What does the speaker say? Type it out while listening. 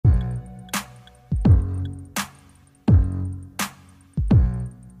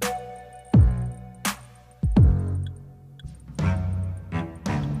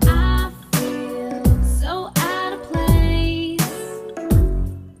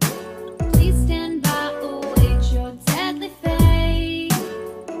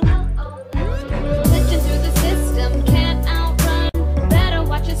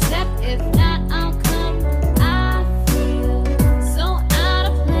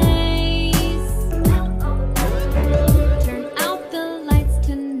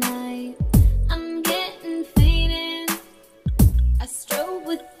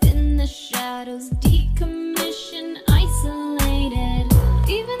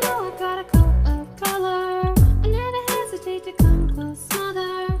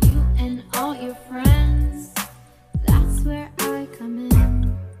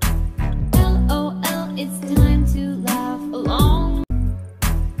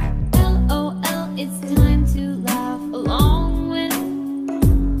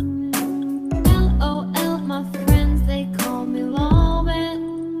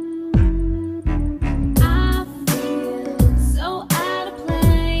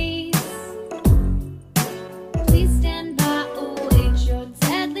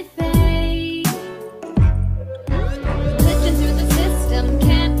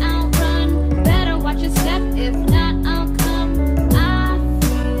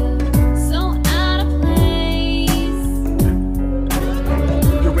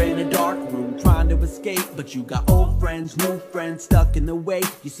friends, new friends stuck in the way.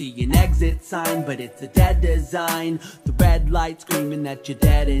 You see an exit sign, but it's a dead design. The red light screaming that you're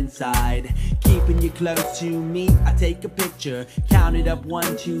dead inside. Keeping you close to me, I take a picture. Count it up,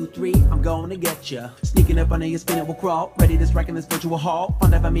 1, 2, 3, I'm gonna get ya. Sneaking up under your skin, it will crawl. Ready to strike in this virtual hall.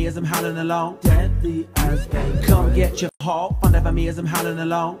 Find out by me as I'm howling along. Deadly as day. Come get your haul. Find out by me as I'm howling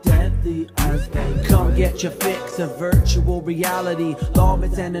along. Deadly as day. Come get your fix of virtual reality.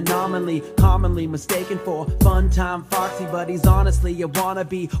 Lolbit's an anomaly, commonly mistaken for fun time foxy buddies. Honestly, you wanna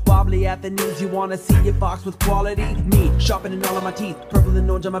be wobbly at the knees. You wanna see your box with quality. Me, sharpening all of my teeth. Purple and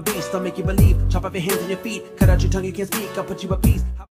orange on my beast. I'll make you believe. Chop off your hands and your feet. Cut out your tongue, you can't speak. I'll put you at peace.